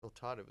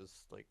Todd it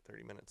was like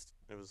 30 minutes.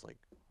 It was like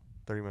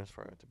 30 minutes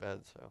before I went to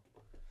bed, so.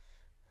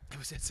 It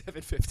was at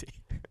 7:50.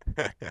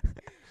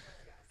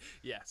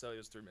 Yeah, so it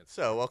was 3 minutes.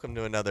 So, welcome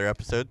to another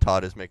episode.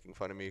 Todd is making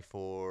fun of me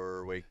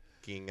for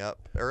waking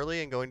up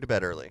early and going to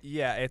bed early.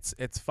 Yeah,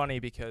 it's funny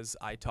because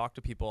I talk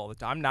to people all the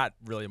time. I'm not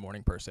really a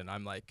morning person.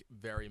 I'm like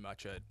very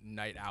much a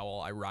night owl.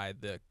 I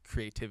ride the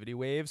creativity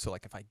wave. So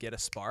like if I get a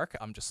spark,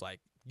 I'm just like,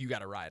 you got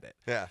to ride it.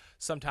 Yeah.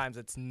 Sometimes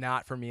it's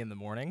not for me in the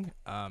morning,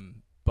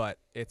 but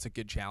it's a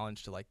good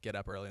challenge to like get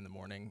up early in the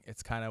morning.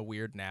 It's kind of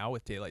weird now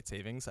with daylight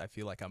savings. I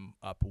feel like I'm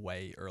up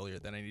way earlier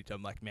than I need to.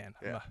 I'm like, man,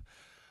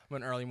 I'm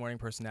an early morning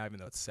person now, even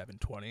though it's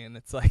 7:20 and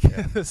it's like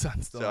the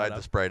sun's still So I not had up.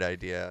 this bright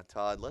idea.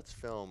 Todd, let's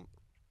film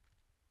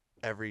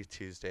every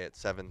Tuesday at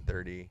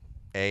 7:30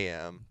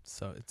 a.m.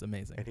 So it's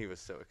amazing. And he was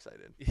so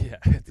excited. Yeah,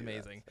 it's do that,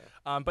 amazing.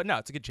 so. But no,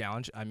 it's a good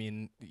challenge. I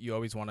mean, you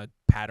always want to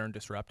pattern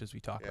disrupt, as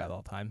we talk about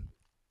all the time.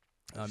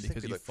 I just Because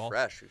think we you look fall.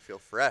 fresh. We feel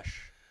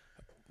fresh.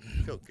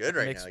 You feel good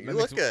right now. You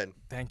look good.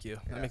 Thank you.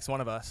 Yeah. That makes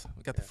one of us.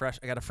 We got Yeah. the fresh.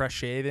 I got a fresh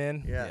shave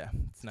in. Yeah,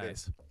 It's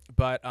nice.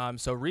 But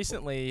so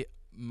recently,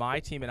 my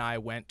team and I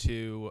went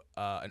to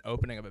an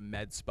opening of a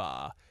med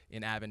spa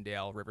in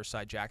Avondale,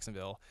 Riverside,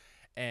 Jacksonville,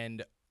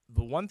 and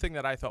the one thing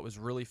that I thought was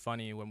really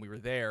funny when we were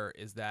there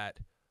is that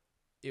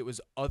it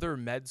was other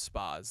med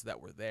spas that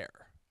were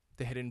there.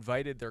 They had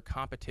invited their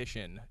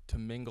competition to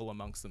mingle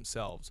amongst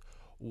themselves.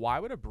 Why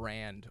would a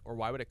brand or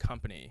why would a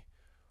company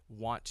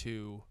want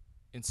to,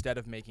 instead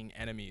of making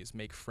enemies,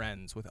 make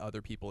friends with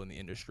other people in the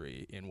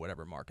industry in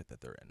whatever market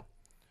that they're in?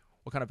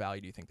 What kind of value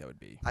do you think that would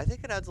be? I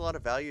think it adds a lot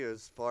of value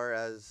as far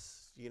as,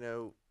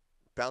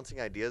 bouncing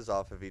ideas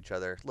off of each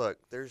other. Look,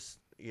 there's,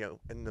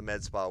 in the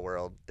med spa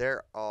world,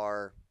 there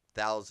are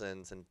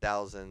thousands and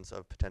thousands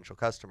of potential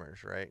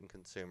customers, right, and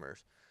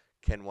consumers.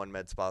 Can one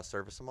med spa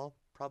service them all?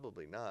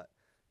 Probably not.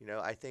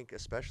 I think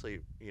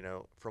especially,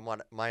 from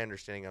what my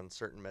understanding on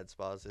certain med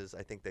spas is,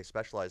 I think they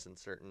specialize in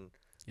certain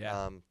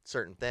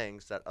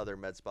things that other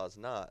med spas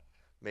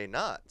may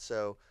not.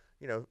 So,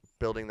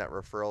 building that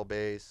referral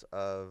base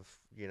of,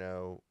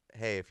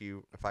 hey,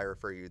 if I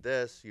refer you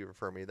this, you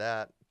refer me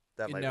that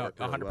might work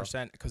really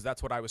 100%, because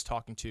that's what I was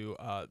talking to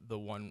the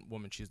one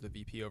woman. She's the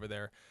VP over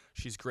there.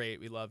 She's great.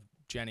 We love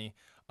Jenny.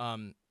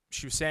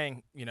 She was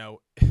saying,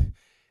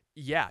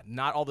 yeah,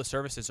 not all the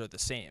services are the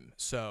same.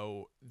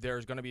 So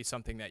there's going to be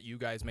something that you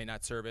guys may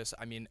not service.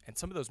 I mean, and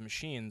some of those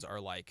machines are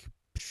like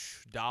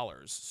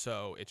dollars.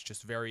 So it's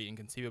just very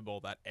inconceivable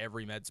that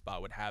every med spa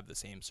would have the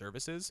same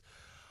services.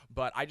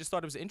 But I just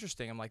thought it was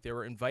interesting. I'm like, they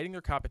were inviting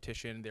their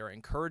competition. They were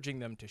encouraging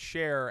them to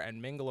share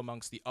and mingle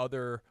amongst the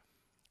other,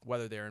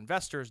 whether they're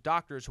investors,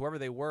 doctors, whoever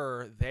they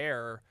were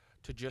there,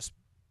 to just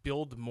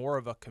build more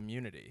of a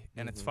community.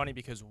 And it's funny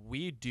because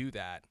we do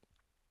that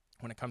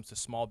when it comes to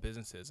small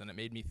businesses. And it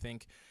made me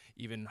think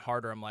even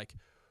harder. I'm like,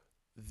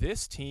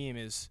 this team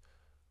is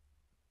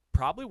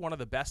probably one of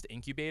the best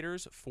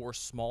incubators for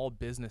small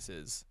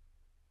businesses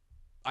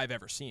I've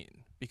ever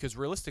seen, because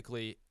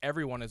realistically,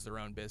 everyone is their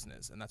own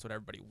business, and that's what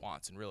everybody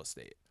wants in real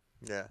estate.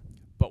 Yeah.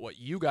 But what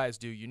you guys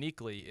do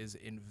uniquely is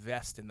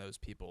invest in those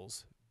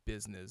people's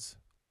business,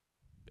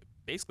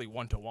 basically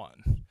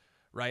one-to-one,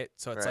 right?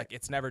 So it's like,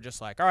 it's never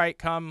just like, all right,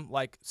 come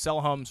like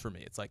sell homes for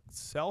me. It's like,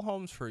 sell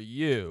homes for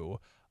you.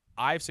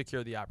 I've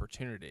secured the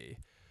opportunity.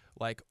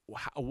 Like,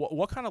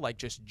 what kind of like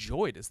just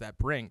joy does that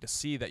bring to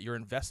see that you're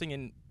investing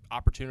in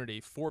opportunity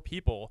for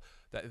people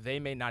that they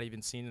may not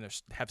even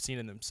have seen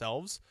in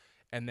themselves,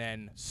 and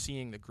then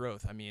seeing the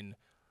growth? I mean,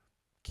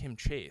 Kim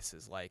Chase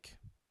is like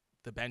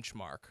the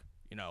benchmark,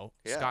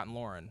 Scott and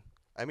Lauren.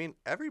 I mean,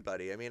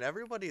 everybody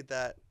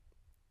that,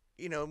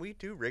 and we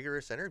do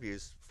rigorous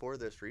interviews for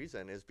this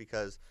reason, is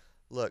because,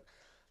 look,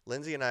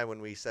 Lindsay and I,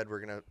 when we said we're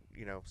going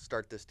to,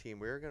 start this team,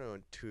 we were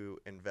going to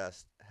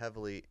invest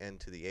heavily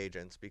into the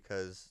agents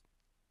because,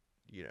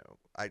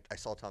 I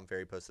saw Tom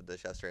Ferry posted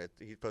this yesterday.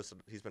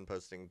 He's been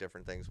posting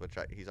different things, which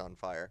he's on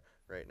fire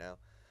right now.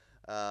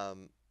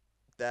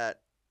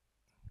 That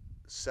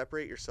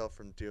separate yourself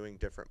from doing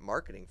different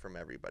marketing from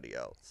everybody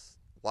else.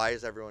 Why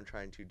is everyone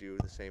trying to do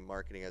the same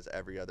marketing as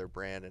every other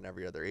brand and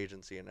every other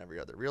agency and every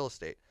other real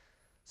estate?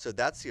 So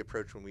that's the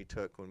approach when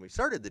we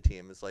started the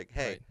team. Is like,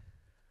 hey,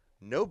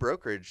 no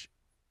brokerage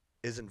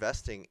is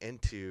investing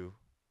into,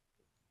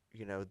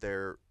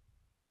 their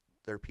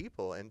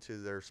people, into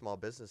their small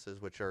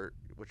businesses, which are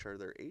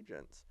their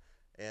agents.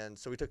 And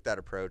so we took that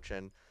approach,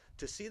 and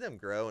to see them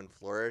grow and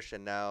flourish,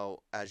 and now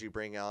as you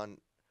bring on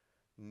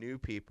new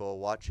people,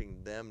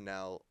 watching them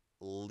now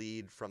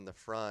lead from the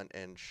front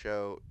and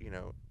show,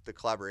 the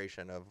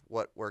collaboration of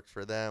what works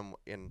for them,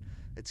 and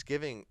it's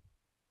giving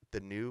the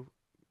new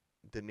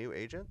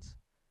agents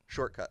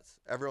shortcuts.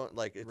 Everyone,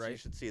 like, you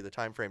should see the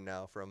time frame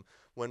now from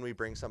when we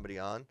bring somebody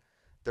on.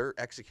 They're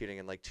executing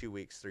in like 2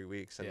 weeks, 3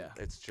 weeks, and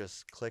it's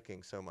just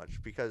clicking so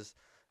much because,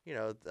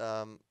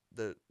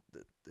 the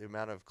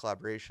amount of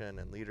collaboration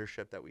and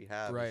leadership that we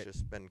have has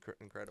just been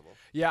incredible.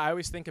 Yeah, I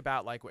always think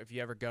about like if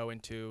you ever go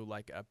into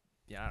like a,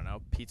 I don't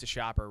know, pizza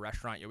shop or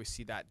restaurant, you always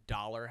see that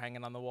dollar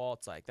hanging on the wall.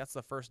 It's like, that's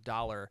the first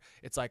dollar.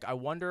 It's like, I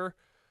wonder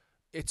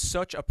it's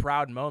such a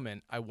proud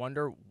moment. I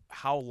wonder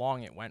how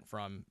long it went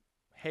from,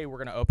 hey, we're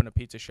going to open a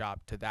pizza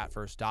shop to that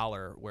first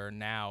dollar, where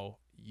now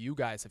you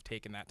guys have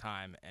taken that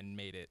time and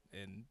made it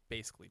in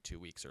basically 2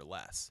 weeks or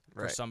less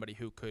for Right. somebody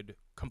who could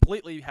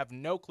completely have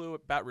no clue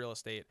about real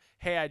estate.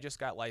 Hey, I just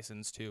got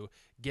licensed, to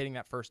getting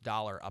that first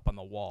dollar up on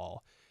the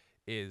wall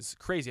is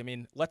crazy. I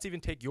mean, let's even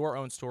take your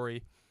own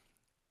story.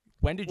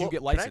 When did you Well,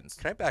 get can I licensed?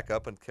 can I back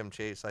up on Kim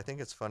Chase? I think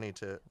it's funny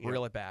to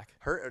Reel it back.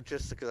 her,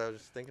 just because I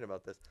was just thinking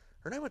about this.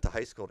 Her and I went to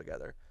high school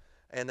together,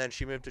 and then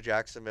she moved to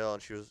Jacksonville,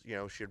 and she was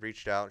she had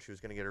reached out and she was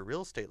going to get her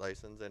real estate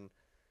license, and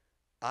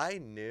I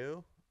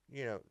knew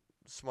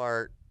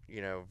smart,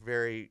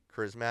 very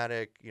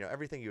charismatic,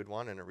 everything you would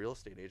want in a real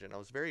estate agent. I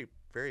was very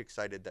very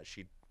excited that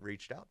she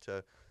reached out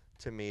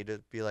to me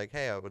to be like,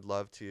 hey, I would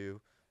love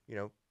to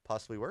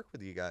possibly work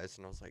with you guys,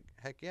 and I was like,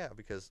 heck yeah,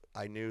 because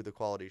I knew the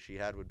quality she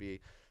had would be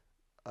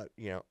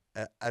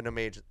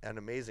an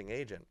amazing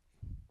agent.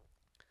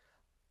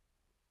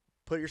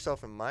 Put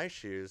yourself in my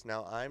shoes.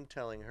 Now I'm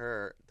telling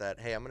her that,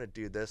 hey, I'm going to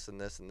do this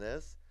and this and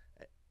this.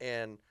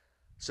 And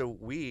so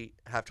we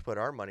have to put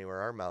our money where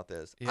our mouth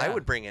is. I Yeah.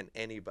 would bring in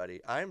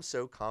anybody. I'm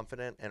so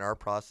confident in our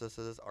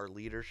processes, our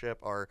leadership,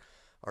 our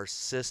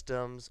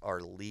systems, our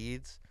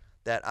leads,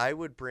 that I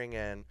would bring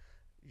in,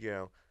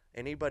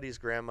 anybody's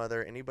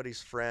grandmother,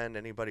 anybody's friend,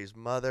 anybody's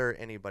mother,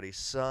 anybody's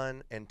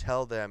son, and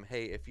tell them,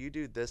 hey, if you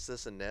do this,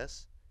 this, and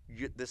this,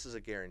 this is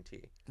a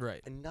guarantee.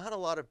 Right. And not a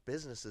lot of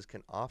businesses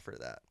can offer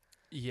that.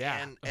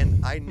 Yeah.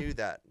 And I knew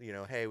that,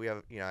 hey, we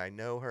have, I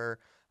know her.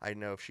 I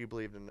know if she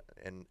believed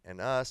in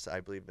us,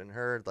 I believed in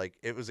her. Like,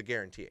 it was a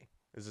guarantee. It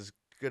was as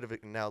good of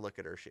it. Now look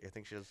at her. I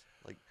think she's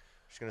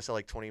going to sell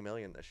like 20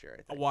 million this year,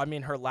 I think. Well, I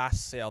mean, her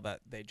last sale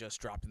that they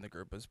just dropped in the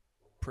group was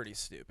pretty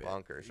stupid.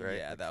 Bonkers, right?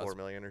 Yeah, like that 4 was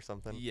million or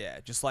something. Yeah,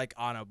 just like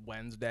on a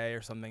Wednesday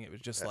or something. It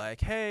was just Yeah. like,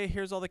 hey,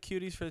 here's all the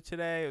cuties for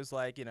today. It was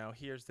like,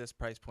 here's this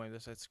price point.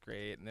 That's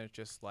great. And there's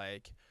just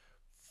like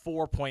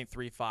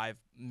 4.35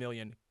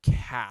 million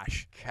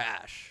cash,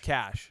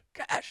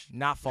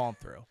 not falling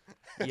through.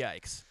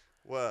 Yikes.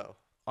 Whoa.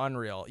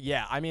 Unreal.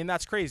 Yeah, I mean,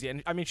 that's crazy.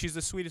 And I mean, she's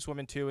the sweetest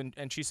woman too.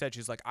 And she said,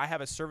 she's like, I have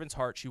a servant's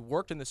heart. She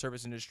worked in the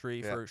service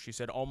industry for, she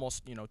said,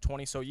 almost,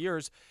 20 so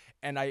years.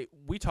 And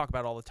we talk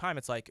about it all the time.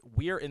 It's like,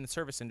 we're in the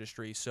service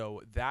industry.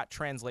 So that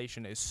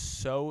translation is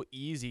so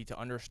easy to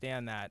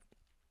understand, that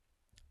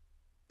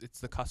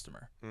it's the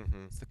customer,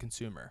 it's the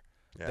consumer.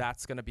 Yeah.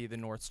 That's going to be the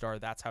North Star.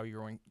 That's how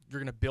you're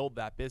going to build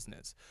that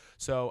business.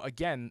 So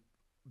again,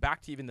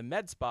 back to even the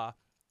med spa,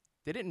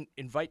 they didn't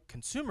invite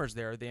consumers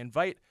there. They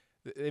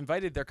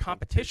invited their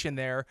competition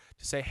there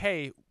to say,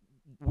 hey,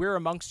 we're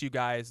amongst you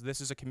guys.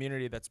 This is a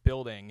community that's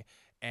building,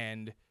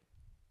 and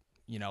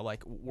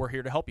like, we're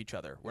here to help each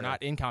other. We're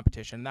not in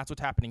competition. And that's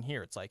what's happening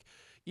here. It's like,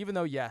 even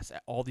though, yes,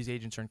 all these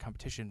agents are in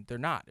competition, they're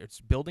not. It's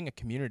building a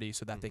community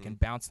so that they can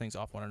bounce things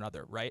off one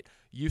another, right?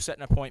 You set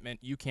an appointment,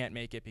 you can't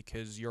make it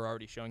because you're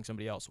already showing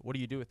somebody else. What do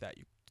you do with that?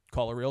 You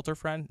call a realtor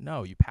friend?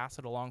 No, you pass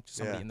it along to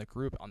somebody in the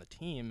group, on the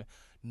team,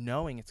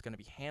 knowing it's going to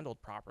be handled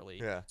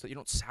properly, so you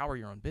don't sour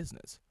your own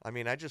business. I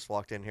mean, I just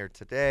walked in here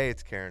today.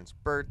 It's Karen's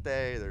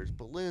birthday. There's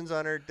balloons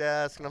on her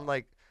desk, and I'm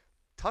like,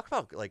 talk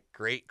about like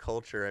great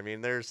culture. I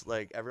mean, there's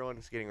like,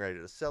 everyone's getting ready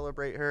to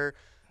celebrate her.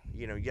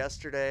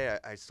 Yesterday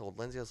I told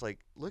Lindsay, I was like,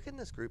 look in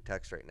this group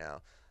text right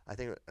now. I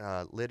think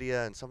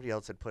Lydia and somebody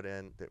else had put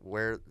in that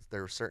where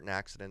there were certain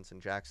accidents in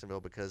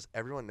Jacksonville, because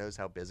everyone knows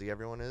how busy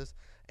everyone is,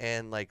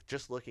 and like,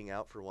 just looking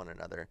out for one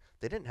another.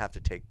 They didn't have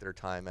to take their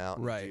time out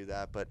and do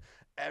that, but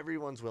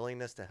everyone's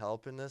willingness to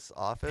help in this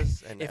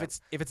office. And if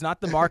it's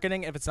not the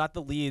marketing, if it's not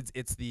the leads,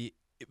 it's the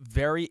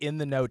very in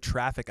the know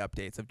traffic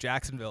updates of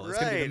Jacksonville. It's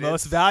going to be the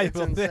most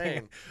valuable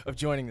thing of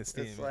joining this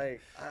team. It's like,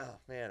 oh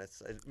man, it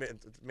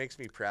makes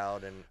me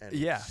proud and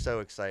so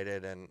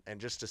excited, and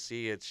just to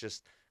see it's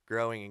just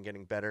growing and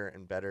getting better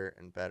and better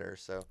and better.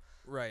 So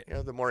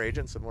the more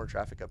agents, the more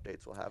traffic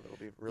updates we'll have. It'll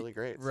be really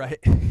great. Right.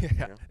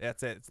 So,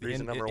 that's it. It's the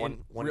reason number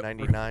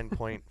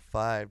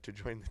 199.5 to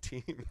join the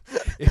team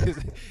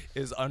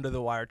is under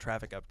the wire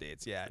traffic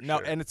updates. Yeah. For No,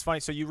 sure. and it's funny.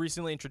 So you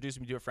recently introduced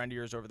me to a friend of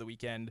yours over the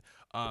weekend,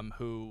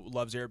 who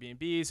loves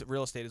Airbnbs,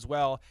 real estate as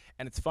well.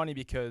 And it's funny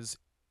because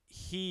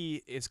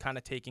he is kind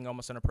of taking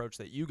almost an approach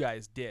that you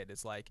guys did.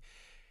 It's like,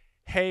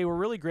 hey, we're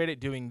really great at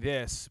doing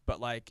this, but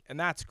like, and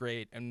that's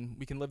great, and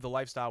we can live the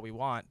lifestyle we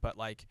want, but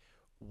like,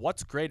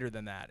 what's greater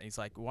than that? And he's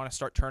like, we want to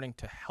start turning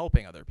to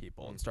helping other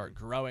people and start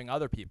growing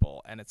other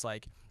people. And it's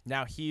like,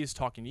 now he's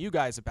talking to you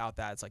guys about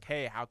that. It's like,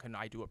 hey, how can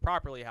I do it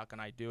properly? How can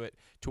I do it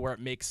to where it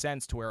makes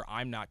sense, to where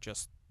I'm not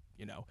just,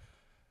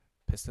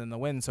 piston in the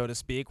wind, so to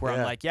speak, where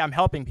I'm like, yeah, I'm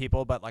helping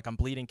people, but like, I'm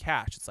bleeding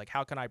cash. It's like,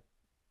 how can I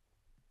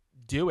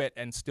do it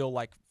and still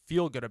like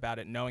feel good about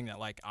it, knowing that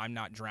like I'm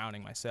not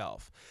drowning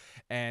myself?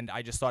 And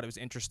I just thought it was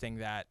interesting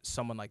that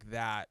someone like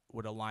that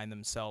would align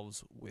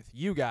themselves with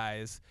you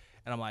guys.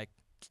 And I'm like,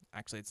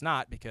 actually it's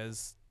not,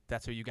 because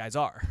that's who you guys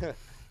are.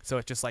 So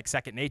it's just like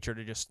second nature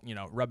to just,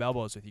 rub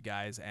elbows with you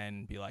guys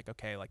and be like,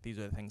 okay, like, these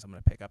are the things I'm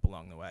going to pick up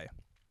along the way.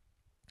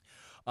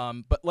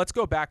 But let's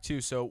go back to,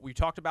 so we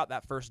talked about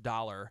that first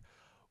dollar.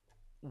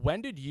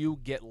 When did you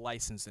get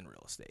licensed in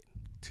real estate?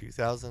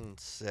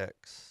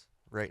 2006,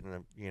 right in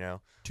the, the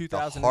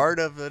 2000. heart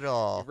of it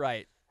all.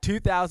 Right.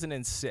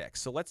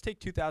 2006. So let's take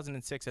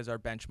 2006 as our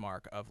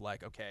benchmark of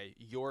like, okay,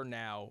 you're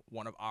now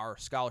one of our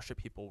scholarship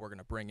people we're going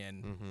to bring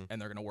in, Mm-hmm.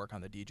 and they're going to work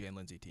on the DJ and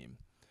Lindsay team.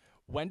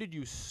 When did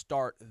you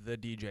start the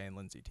DJ and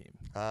Lindsay team?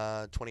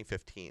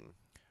 2015.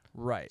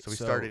 Right. So we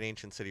started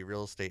Ancient City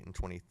Real Estate in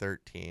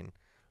 2013.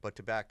 But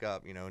to back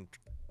up, in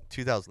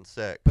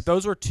 2006. But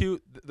those were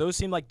those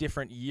seem like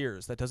different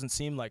years. That doesn't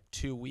seem like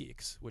 2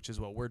 weeks, which is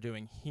what we're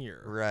doing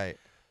here. Right.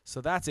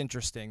 So that's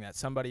interesting that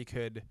somebody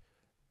could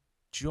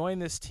join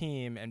this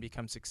team and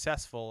become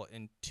successful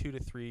in 2 to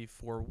 3,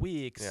 4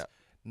 weeks, Yeah.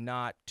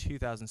 not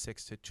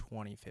 2006 to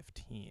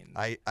 2015.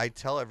 I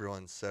tell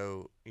everyone,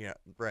 so,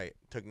 right,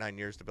 took 9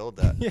 years to build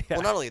that. Yeah.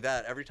 Well, not only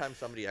that, every time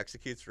somebody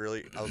executes,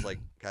 really, I was like,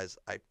 guys,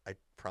 I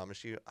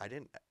promise you, I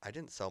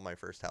didn't sell my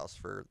first house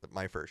for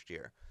my first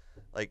year.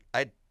 Like,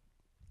 I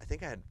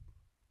think I had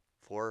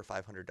 $400 or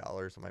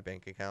 $500 in my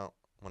bank account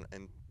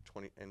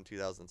in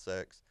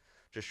 2006,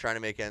 just trying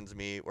to make ends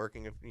meet,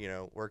 working,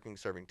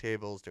 serving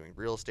tables, doing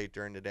real estate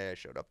during the day. I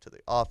showed up to the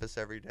office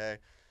every day.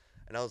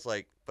 And I was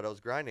like, but I was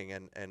grinding,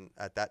 and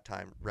at that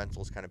time,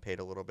 rentals kind of paid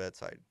a little bit,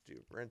 so I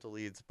do rental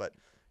leads. But,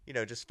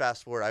 just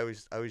fast forward, I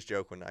always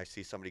joke when I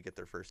see somebody get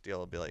their first deal,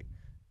 I'll be like,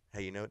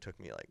 hey, it took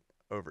me like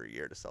over a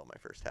year to sell my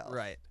first house.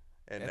 Right.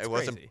 And That's it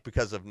wasn't crazy.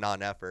 because of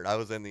non-effort. I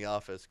was in the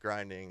office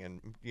grinding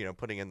and,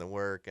 putting in the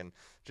work and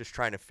just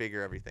trying to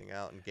figure everything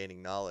out and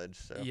gaining knowledge.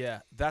 So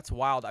Yeah, that's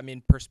wild. I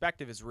mean,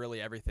 perspective is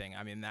really everything.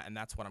 I mean,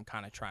 that's what I'm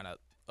kind of trying to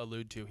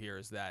allude to here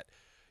is that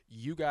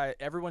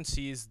everyone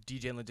sees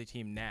DJ and Lindsay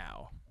team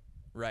now,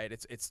 right?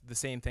 It's the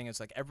same thing. It's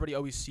like everybody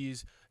always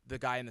sees the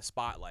guy in the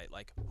spotlight.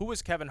 Like, who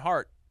was Kevin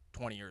Hart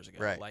 20 years ago?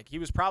 Right. Like, he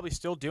was probably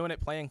still doing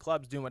it, playing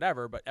clubs, doing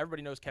whatever, but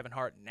everybody knows Kevin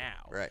Hart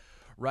now. Right.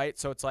 Right?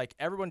 So it's like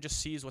everyone just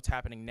sees what's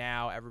happening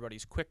now.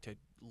 Everybody's quick to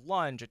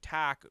lunge,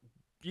 attack,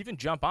 even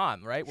jump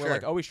on, right? We're Sure.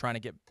 like always trying to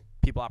get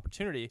people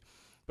opportunity,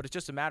 but it's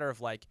just a matter of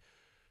like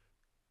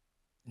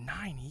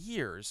 9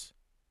 years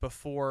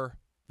before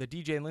the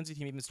DJ and Lindsay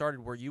team even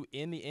started. Were you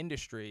in the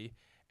industry?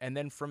 And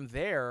then from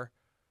there,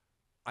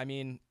 I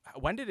mean,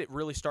 when did it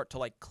really start to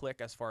like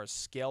click as far as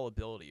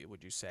scalability,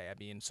 would you say? I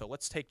mean, so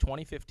let's take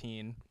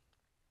 2015.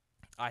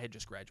 I had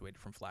just graduated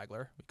from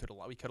Flagler.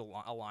 We could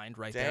have aligned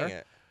right there. Dang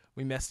it.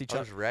 We missed each I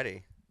other. was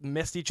ready.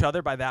 Missed each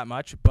other by that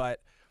much,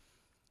 but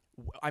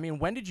I mean,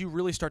 when did you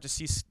really start to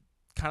see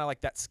kind of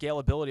like that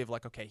scalability of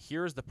like, okay,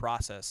 here's the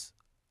process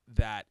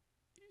that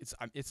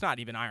it's not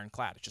even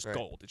ironclad, it's just Right.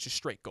 gold. It's just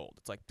straight gold.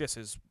 It's like this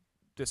is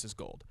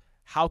gold.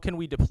 How can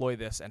we deploy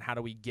this, and how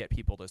do we get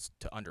people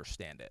to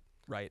understand it,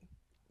 right?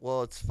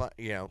 Well, it's fun.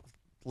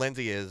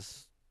 Lindsay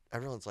is,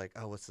 everyone's like,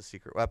 oh, what's the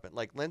secret weapon?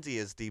 Like, Lindsay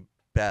is the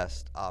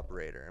best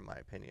operator, in my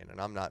opinion,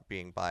 and I'm not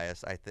being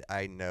biased.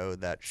 I know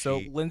that she.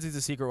 So Lindsay's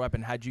a secret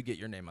weapon. How'd you get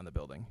your name on the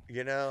building?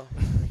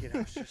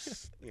 It's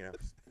just,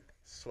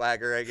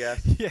 swagger, I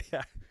guess.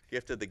 Yeah.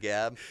 Gift of the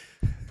gab.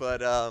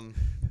 But,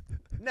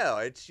 no,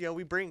 it's,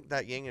 we bring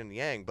that yin and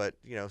yang, but,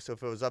 so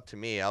if it was up to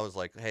me, I was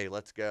like, hey,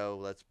 let's go,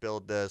 let's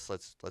build this,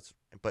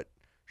 but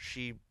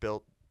she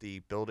built the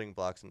building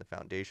blocks and the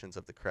foundations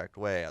of the correct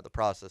way, the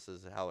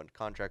processes, how in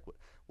contract,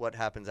 what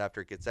happens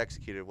after it gets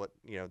executed, what,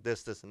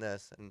 this, and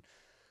this.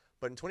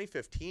 But in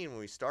 2015, when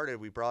we started,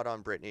 we brought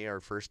on Brittany, our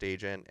first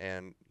agent,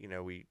 and,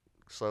 we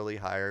slowly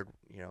hired,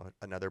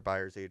 another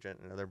buyer's agent,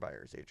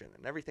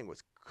 and everything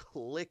was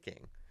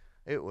clicking.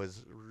 It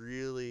was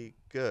really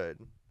good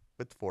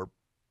with four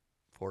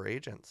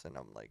agents, and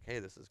I'm like, hey,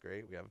 this is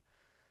great.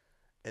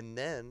 And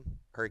then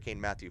Hurricane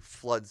Matthew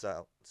floods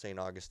out St.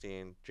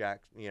 Augustine,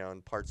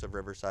 and parts of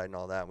Riverside and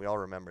all that, and we all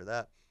remember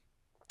that.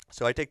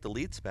 So I take the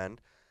lead spend,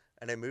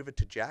 and I move it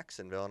to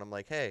Jacksonville, and I'm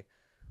like, hey,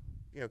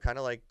 kind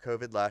of like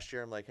COVID last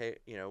year, I'm like, hey,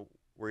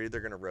 we're either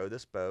going to row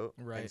this boat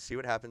Right. and see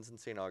what happens in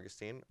St.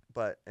 Augustine,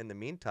 but in the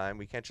meantime,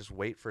 we can't just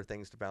wait for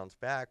things to bounce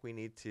back. We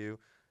need to,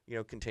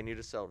 continue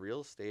to sell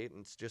real estate,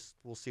 and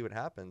we'll see what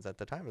happens. At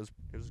the time, it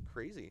was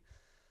crazy.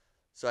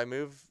 So I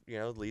move,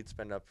 lead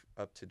spend up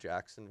to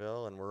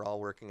Jacksonville, and we're all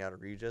working out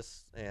of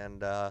Regis,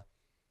 and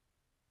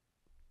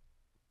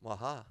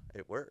waha,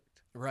 it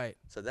worked. Right.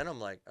 So then I'm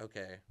like,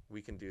 okay,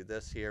 we can do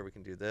this here, we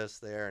can do this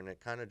there, and it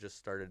kind of just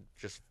started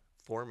just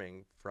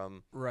forming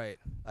from. Right.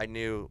 I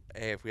knew,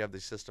 hey, if we have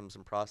these systems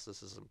and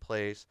processes in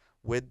place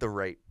with the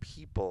right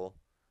people,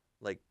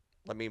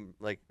 let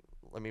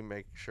me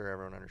make sure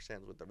everyone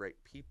understands, with the right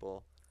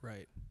people.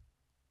 Right.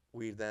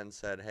 We then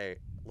said, hey,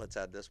 let's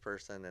add this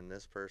person and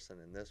this person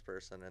and this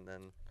person. And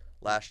then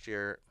last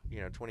year,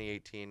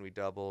 2018, we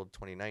doubled.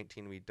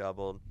 2019, we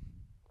doubled.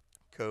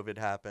 COVID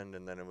happened,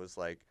 and then it was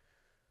like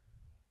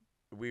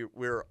we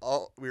were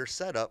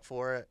set up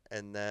for it.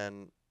 And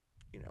then,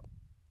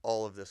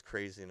 all of this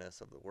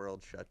craziness of the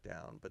world shut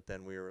down. But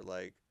then we were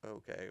like,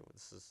 okay,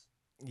 this is.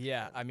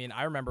 Yeah, I mean,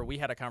 I remember we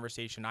had a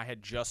conversation. I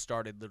had just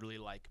started literally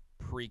like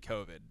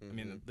pre-COVID. I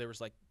mean, there was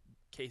like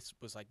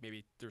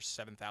maybe there's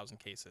 7,000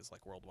 cases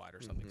like worldwide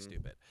or something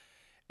stupid.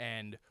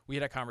 And we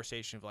had a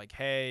conversation of like,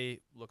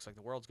 hey, looks like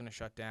the world's going to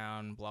shut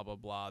down, blah, blah,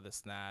 blah,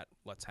 this and that.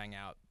 Let's hang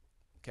out.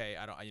 Okay,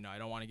 I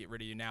don't want to get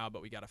rid of you now,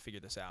 but we got to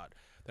figure this out.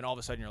 Then all of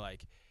a sudden you're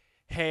like,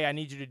 hey, I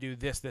need you to do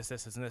this, this,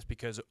 this, and this,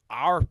 because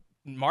our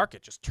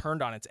market just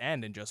turned on its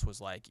end and just was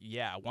like,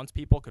 yeah, once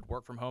people could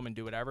work from home and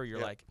do whatever, you're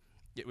like,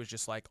 it was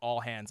just like all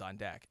hands on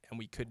deck, and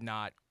we could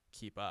not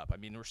keep up. I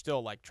mean, we're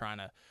still like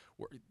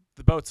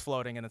the boat's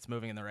floating and it's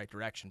moving in the right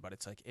direction, but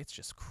it's like, it's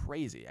just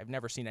crazy. I've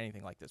never seen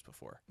anything like this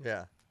before.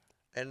 Yeah.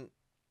 And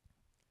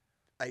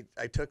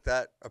I took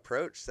that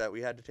approach that we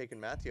had to take in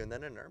Matthew and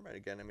then in Irma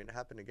again. I mean, it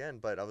happened again,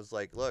 but I was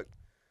like, look,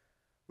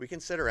 we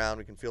can sit around,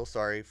 we can feel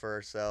sorry for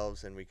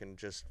ourselves, and we can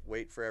just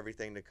wait for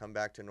everything to come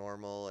back to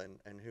normal,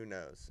 and who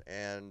knows.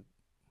 And,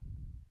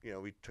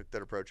 we took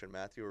that approach in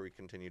Matthew where we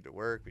continued to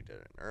work. We did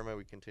it in Irma,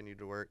 we continued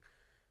to work.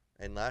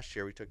 And last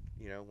year we took,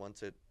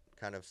 once it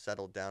kind of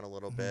settled down a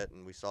little bit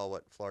and we saw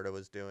what Florida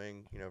was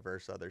doing,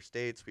 versus other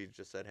states, we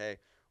just said, hey,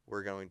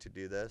 we're going to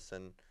do this,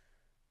 and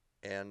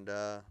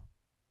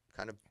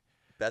kind of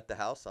bet the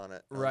house on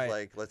it. I was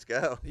like, let's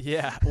go.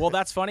 Yeah. Well,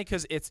 that's funny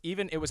because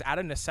it was out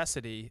of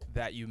necessity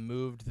that you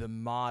moved the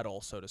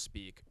model, so to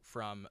speak,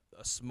 from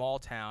a small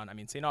town. I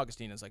mean, St.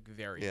 Augustine is like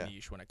very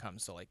niche when it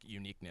comes to like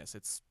uniqueness.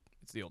 It's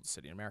the oldest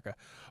city in America,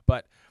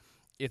 but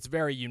it's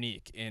very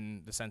unique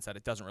in the sense that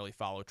it doesn't really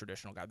follow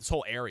traditional guides. This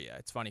whole area,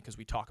 it's funny because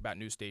we talk about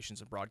news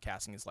stations and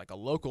broadcasting is like a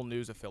local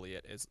news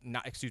affiliate is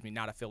not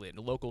affiliate.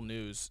 A local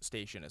news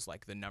station is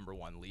like the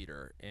 #1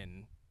 leader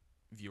in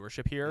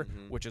viewership here,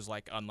 which is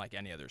like unlike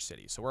any other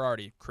city. So we're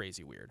already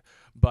crazy weird.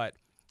 But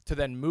to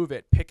then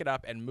pick it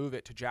up and move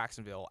it to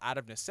Jacksonville out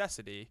of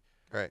necessity,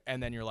 right?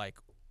 And then you're like,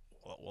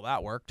 well,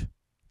 that worked.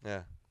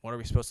 Yeah. What are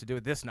we supposed to do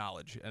with this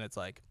knowledge? And it's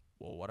like,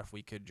 well, what if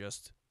we could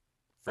just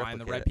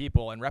find the right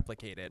people and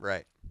replicate it?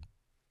 Right.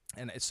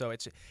 And so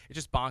it's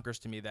just bonkers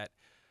to me that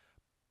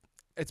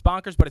it's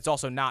bonkers, but it's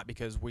also not,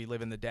 because we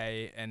live in the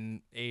day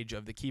and age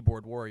of the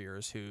keyboard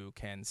warriors who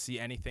can see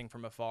anything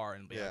from afar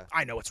and be like,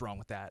 I know what's wrong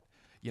with that.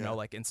 You know,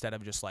 like instead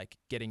of just like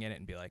getting in it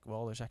and be like,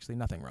 well, there's actually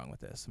nothing wrong with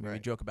this. I mean, we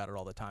joke about it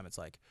all the time. It's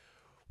like,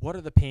 what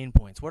are the pain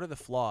points? What are the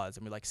flaws?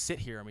 And we like sit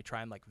here and we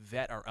try and like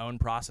vet our own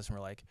process. And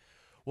we're like,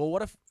 well,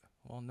 what if,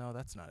 well, no,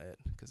 that's not it,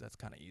 because that's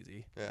kind of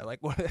easy. Yeah. Like,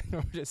 what?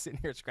 We're just sitting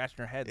here scratching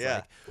our heads.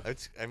 Yeah.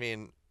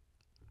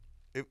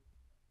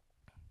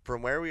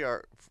 From where we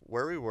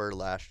were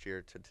last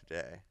year to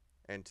today,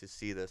 and to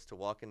see this, to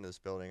walk into this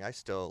building, I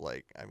still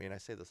I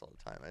say this all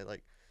the time.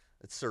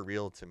 It's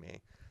surreal to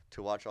me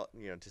to watch all,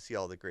 to see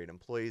all the great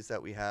employees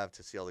that we have,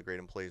 to see all the great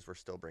employees we're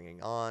still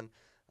bringing on,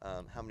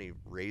 how many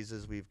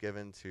raises we've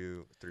given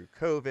through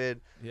COVID.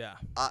 Yeah.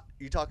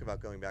 You talk about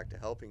going back to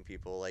helping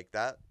people like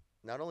that.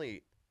 Not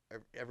only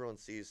everyone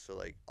sees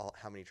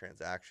how many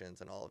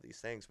transactions and all of these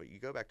things, but you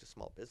go back to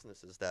small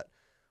businesses that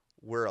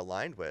we're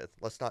aligned with.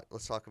 Let's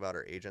talk about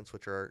our agents,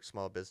 which are our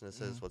small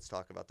businesses. Let's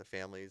talk about the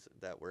families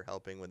that we're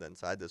helping with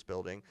inside this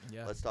building.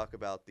 Yeah. Let's talk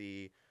about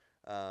the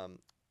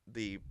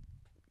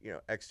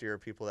exterior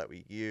people that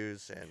we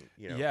use, and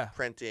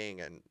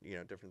printing, and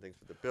different things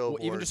with the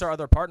billboards. Well, even just our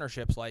other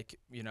partnerships, like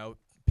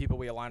people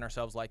we align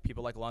ourselves, like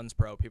people like Lunds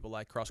Pro, people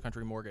like Cross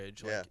Country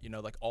Mortgage, like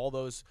like all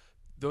those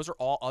are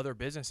all other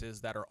businesses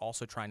that are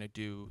also trying to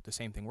do the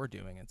same thing we're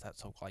doing, and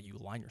that's why you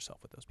align yourself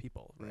with those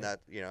people. Right? And that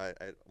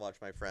I watch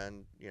my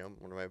friend,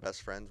 one of my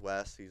best friends,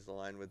 Wes. He's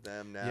aligned with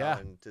them now,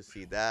 and to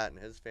see that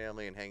and his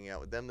family and hanging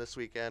out with them this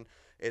weekend,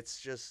 it's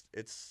just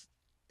it's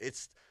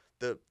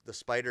the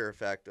spider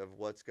effect of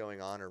what's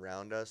going on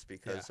around us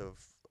because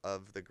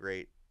of the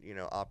great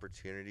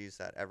opportunities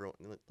that everyone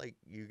like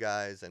you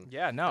guys and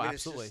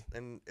absolutely.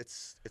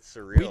 It's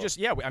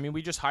surreal.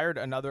 We just hired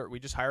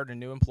a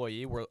new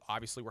employee. We're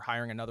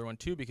hiring another one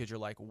too, because you're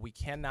like, we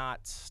cannot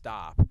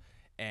stop.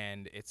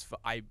 And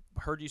I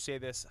heard you say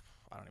this,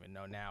 I don't even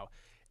know now.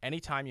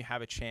 Anytime you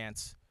have a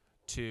chance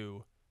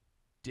to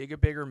dig a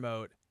bigger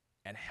moat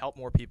and help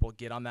more people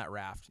get on that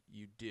raft,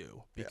 you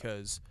do,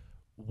 because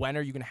when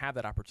are you going to have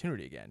that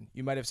opportunity again?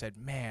 You might have said,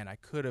 man, I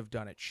could have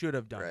done it, should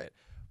have done it.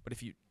 But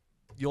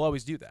you'll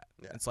always do that.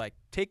 Yeah. It's like,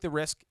 take the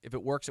risk. If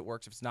it works, it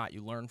works. If it's not,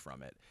 you learn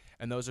from it.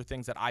 And those are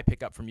things that I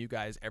pick up from you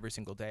guys every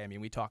single day. I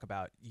mean, we talk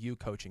about you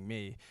coaching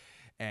me,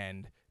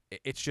 and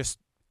it's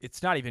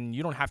not even,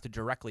 you don't have to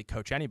directly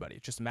coach anybody.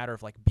 It's just a matter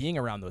of like being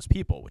around those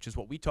people, which is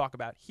what we talk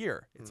about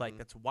here. It's like,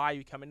 that's why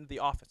you come into the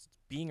office. It's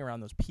being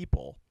around those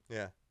people.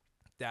 Yeah.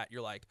 That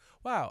you're like,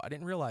 wow, I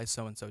didn't realize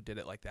so-and-so did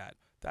it like that.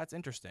 That's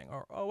interesting.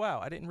 Or, oh, wow,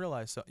 I didn't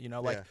realize so.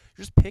 You're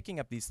just picking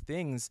up these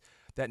things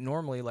that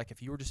normally, like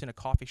if you were just in a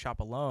coffee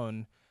shop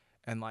alone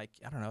and like,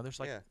 I don't know, there's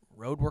like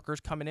road workers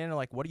coming in and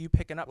like, what are you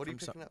picking up?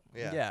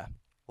 Yeah.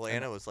 Well,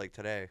 Anna was like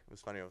today, it was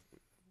funny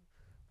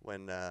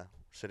when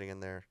sitting in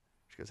there,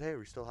 she goes, hey, are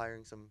we still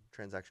hiring some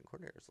transaction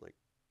coordinators? Like,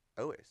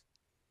 always.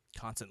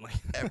 Constantly.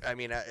 I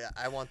mean,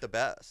 I want the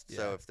best. Yeah.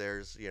 So if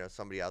there's,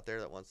 somebody out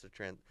there that wants to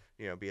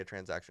be a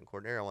transaction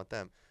coordinator, I want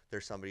them.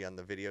 There's somebody on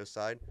the video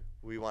side,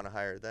 we want to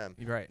hire them.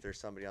 Right. There's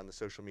somebody on the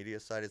social media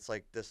side. It's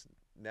like this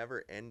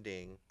never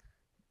ending,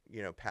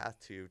 path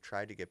to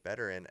try to get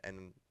better and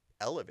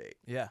elevate.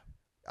 Yeah.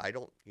 I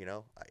don't,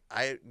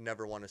 I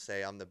never want to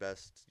say I'm the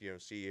best,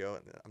 CEO,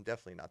 and I'm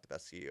definitely not the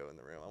best CEO in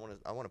the room.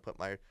 I want to put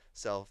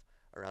myself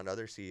around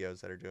other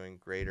CEOs that are doing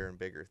greater and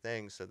bigger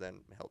things, so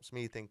then it helps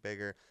me think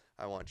bigger.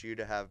 I want you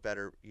to have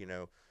better,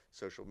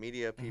 social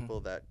media Hmm. people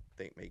that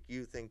make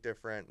you think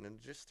different, and then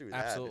just through that,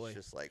 it's Absolutely.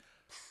 just like,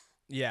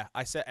 Yeah,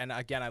 I said, and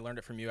again, I learned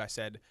it from you. I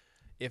said,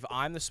 if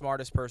I'm the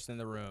smartest person in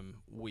the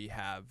room, we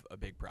have a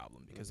big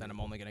problem because then mhm,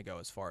 I'm only going to go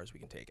as far as we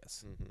can take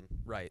us. mhm,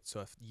 Right. So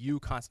if you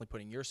constantly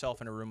putting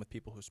yourself in a room with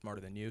people who are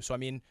smarter than you, so I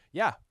mean,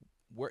 yeah,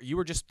 you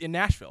were just in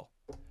Nashville.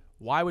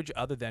 Why would you,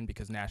 other than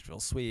because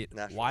Nashville's sweet?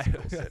 Nashville's Why? a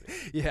cool city.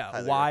 Yeah.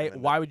 Highly Why? recommend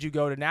it. Why would you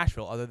go to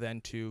Nashville other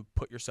than to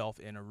put yourself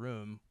in a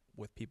room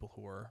with people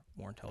who are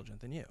more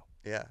intelligent than you?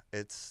 Yeah,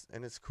 it's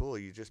cool.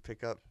 You just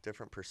pick up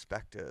different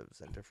perspectives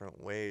and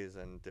different ways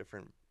and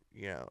different,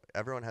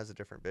 everyone has a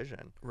different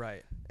vision.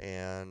 Right.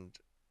 And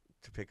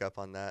to pick up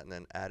on that and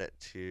then add it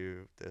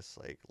to this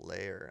like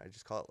layer,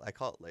 I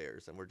call it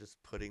layers, and we're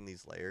just putting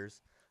these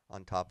layers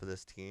on top of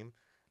this team,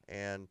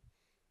 and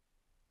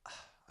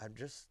I'm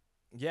just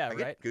Yeah. I Right.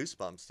 get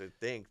goosebumps to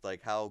think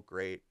like how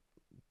great,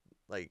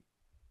 like,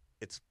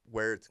 it's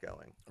where it's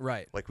going.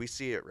 Right. Like we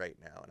see it right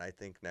now, and I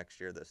think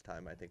next year this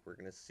time, I think we're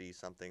gonna see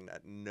something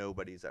that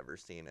nobody's ever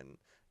seen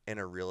in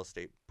a real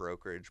estate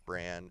brokerage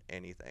brand,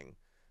 anything,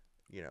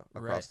 Right.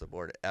 across the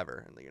board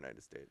ever in the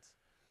United States.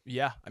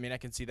 Yeah. I mean, I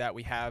can see that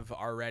we have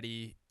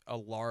already a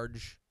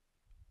large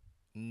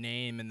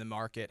name in the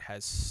market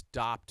has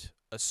stopped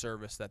a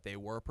service that they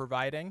were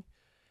providing,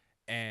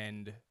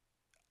 and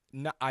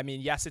no, I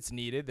mean, yes, it's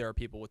needed. There are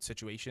people with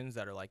situations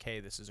that are like,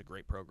 "Hey, this is a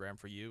great program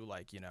for you.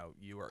 Like,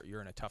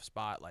 you're in a tough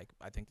spot. Like,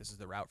 I think this is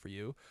the route for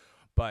you."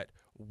 But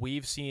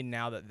we've seen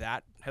now that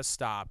that has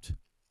stopped.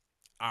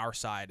 Our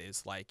side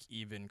is like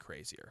even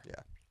crazier.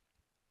 Yeah.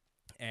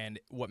 And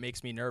what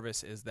makes me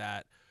nervous is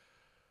that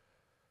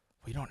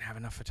we don't have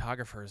enough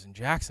photographers in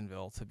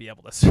Jacksonville to be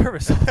able to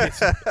service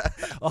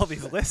all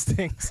these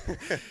listings.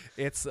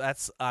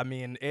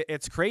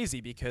 It's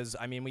crazy because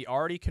I mean we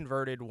already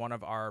converted one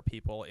of our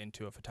people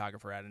into a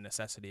photographer out of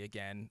necessity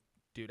again.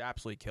 Dude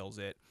absolutely kills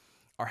it.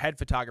 Our head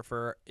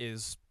photographer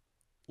is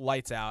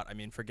lights out. I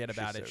mean, forget She's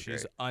about it. so She's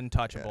great. Yeah,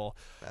 untouchable.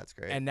 that's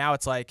great. And now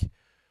it's like,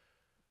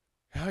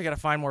 oh, we got to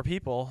find more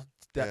people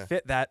that Yeah,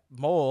 fit that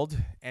mold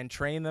and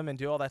train them and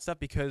do all that stuff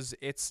because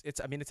it's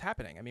I mean it's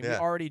happening. I mean, we yeah,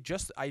 already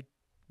just I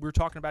we were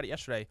talking about it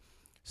yesterday.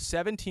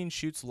 17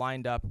 shoots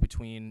lined up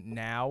between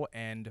now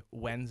and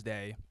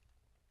Wednesday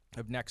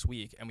of next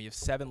week, and we have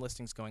 7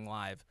 listings going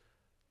live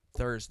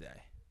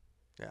Thursday.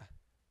 yeah.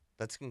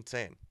 That's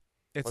insane.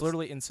 It's Let's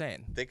literally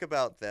insane. think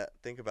about that.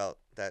 Think about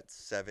that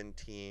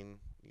 17,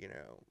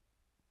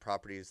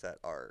 properties that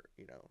are,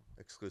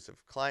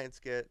 exclusive clients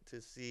get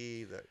to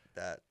see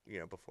that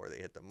before they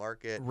hit the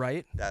market.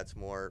 Right? That's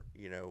more,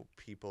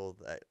 people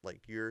that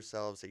like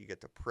yourselves that you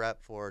get to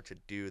prep for to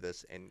do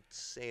this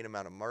insane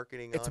amount of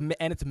marketing on.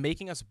 And it's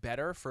making us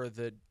better for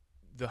the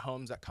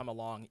homes that come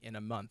along in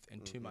a month,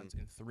 in 2 Hmm. months,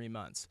 in 3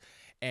 months.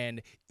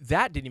 And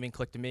that didn't even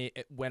click to me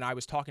when I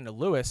was talking to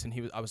Lewis,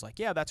 and I was like,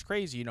 yeah, that's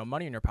crazy,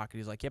 money in your pocket.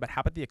 He's like, yeah, but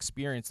how about the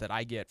experience that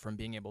I get from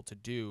being able to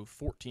do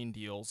 14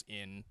 deals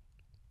in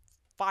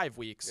 5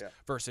 weeks Yeah,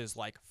 versus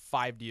like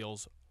 5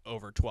 deals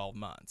over 12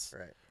 months.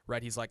 right.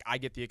 Right? He's like, I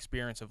get the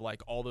experience of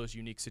like all those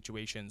unique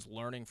situations,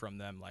 learning from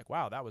them. Like,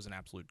 wow, that was an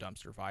absolute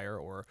dumpster fire,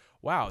 or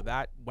wow,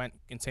 that went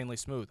insanely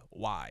smooth.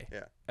 Why?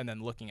 Yeah, And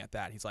then looking at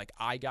that, he's like,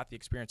 I got the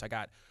experience. I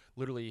got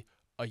literally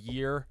a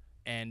year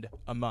and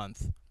a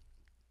month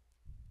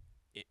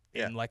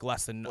yeah. in like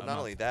less than Well, a not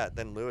only month. that,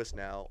 then Lewis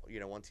now,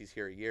 once he's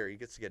here a year, he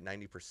gets to get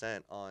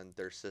 90% on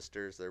their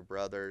sisters, their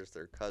brothers,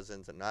 their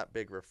cousins, and not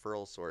big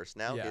referral source.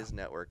 Now Yeah, his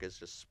network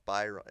is is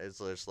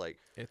just like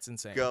it's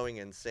insane. going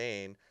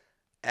insane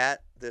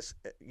at this,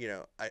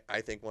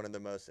 I think one of the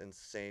most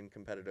insane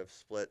competitive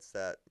splits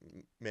that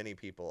many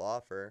people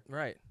offer.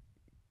 Right,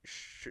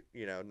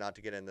 Not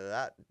to get into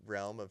that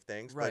realm of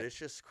things, but right, it's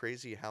just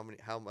crazy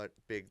how much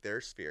big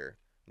their sphere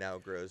now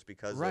grows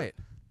because of right,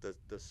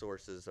 the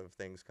sources of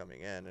things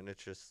coming in, and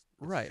it's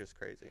right. just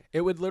crazy.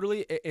 It would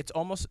literally, it's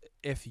almost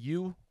if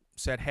you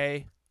said,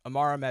 hey,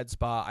 Amara Med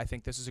Spa, I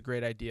think this is a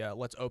great idea.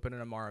 Let's open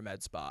an Amara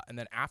Med Spa. And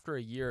then after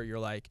a year, you're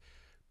like,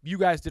 you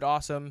guys did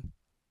awesome.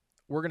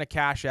 We're going to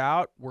cash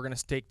out. We're going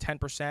to take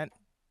 10%.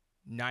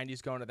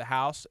 90's going to the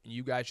house. And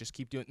you guys just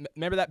keep doing.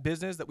 Remember that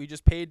business that we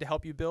just paid to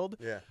help you build?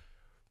 Yeah,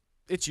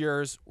 It's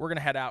yours. We're going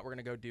to head out. We're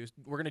going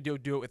to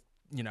do it with,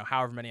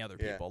 however many other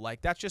yeah, people.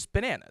 Like, that's just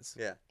bananas.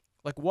 yeah.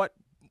 Like, what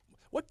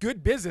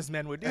good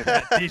businessmen would do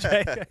that,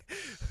 DJ?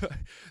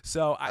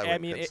 So I I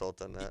wouldn't mean,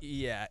 consult on that.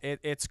 yeah,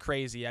 it's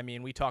crazy. I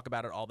mean, we talk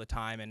about it all the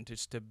time, and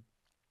just to,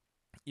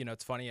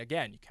 it's funny.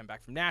 Again, you come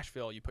back from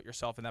Nashville, you put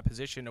yourself in that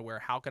position to where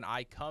how can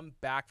I come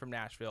back from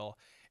Nashville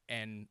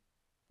and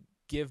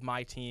give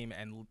my team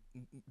and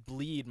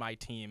bleed my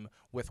team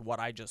with what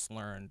I just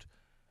learned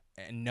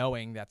and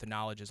knowing that the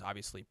knowledge is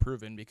obviously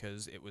proven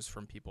because it was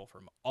from people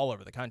from all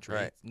over the country,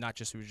 Right. not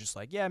just who was just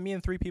like, yeah, me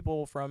and 3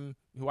 people from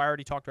who I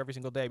already talked to every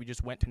single day. We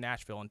just went to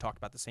Nashville and talked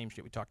about the same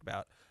shit we talked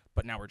about,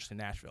 but now we're just in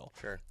Nashville.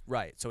 Sure.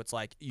 Right. So it's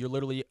like you're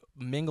literally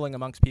mingling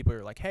amongst people.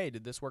 You're like, hey,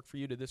 did this work for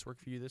you? Did this work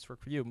for you? This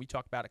work for you? And we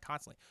talk about it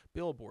constantly.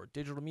 Billboard,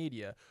 digital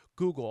media,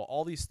 Google,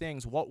 all these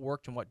things, what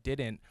worked and what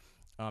didn't.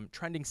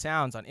 Trending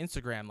sounds on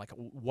Instagram, like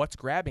what's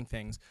grabbing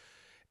things.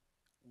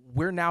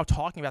 We're now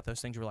talking about those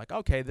things. We're like,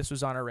 okay, this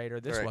was on our radar.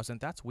 This Right. wasn't.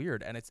 That's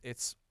weird. And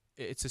it's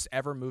this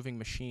ever moving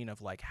machine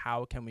of like,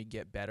 how can we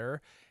get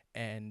better?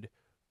 And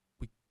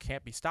we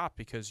can't be stopped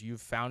because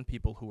you've found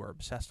people who are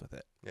obsessed with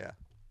it. Yeah.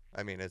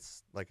 I mean,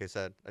 it's like I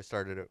said, I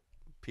started at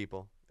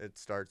people. It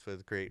starts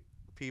with great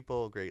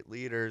people, great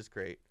leaders,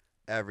 great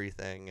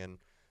everything, and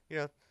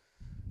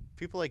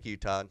people like you,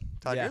 Todd.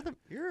 Todd, Yeah.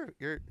 you're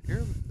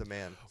the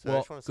man. So I Well,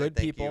 just want to say good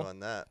thank you people. on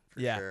that. For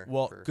Yeah. sure,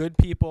 Well, for- good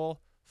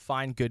people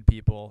find good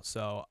people.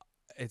 So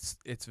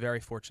it's very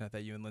fortunate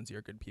that you and Lindsay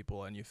are good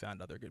people and you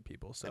found other good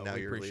people. So and now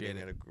we you're appreciate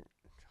leading it. in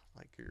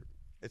like you're.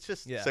 It's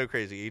just Yeah. so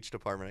crazy. Each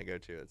department I go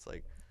to, it's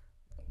like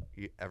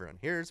everyone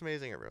here is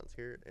amazing. Everyone's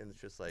here, and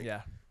it's just like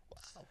Yeah.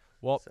 wow.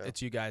 Well, So,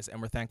 it's you guys, and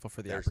we're thankful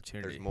for the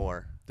opportunity. There's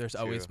more. There's too.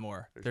 always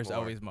more. There's more.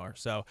 Always more.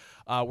 So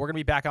we're going to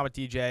be back on with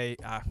DJ,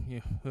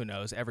 who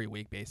knows, every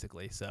week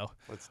basically. So,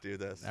 Let's do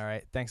this. all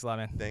right. Thanks a lot,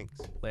 man. Thanks.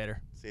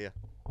 Later. See ya.